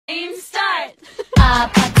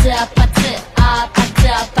아파트 아파트 아파트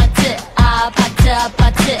아파트 아파트 아파트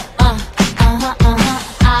아파트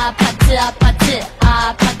아파트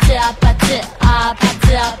아파트 아파트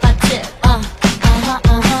아파트 아파트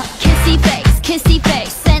kissy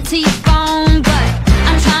face sent to your phone, but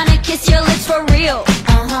I'm trying to kiss your lips for real.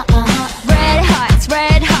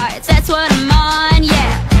 Red hearts, that's what I'm on,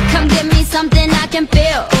 yeah. Come give me something I can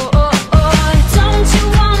feel. Don't you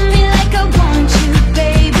want me like I want you,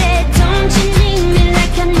 baby? Don't you need me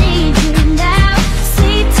like I need you now?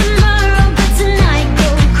 See tomorrow, but tonight go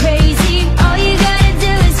crazy. All you gotta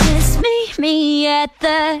do is just meet me at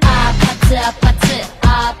the 아파트 아파트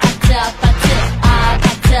아파트 아파트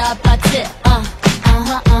아파트 아파트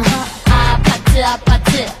아파트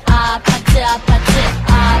아파트 아파트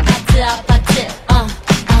아파트 아파트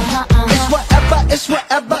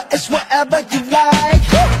It's whatever you like.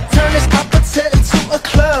 Turn this opposite into a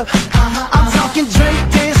club. I'm talking drink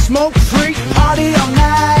this, smoke free, party all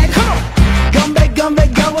night. Come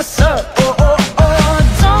back, go, what's up?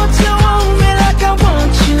 Don't you want me like I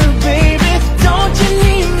want you, baby? Don't you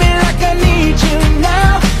need me like I need you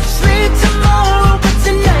now? Sleep tomorrow, but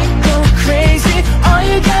tonight go crazy. All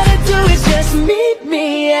you gotta do is just meet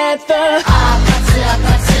me at the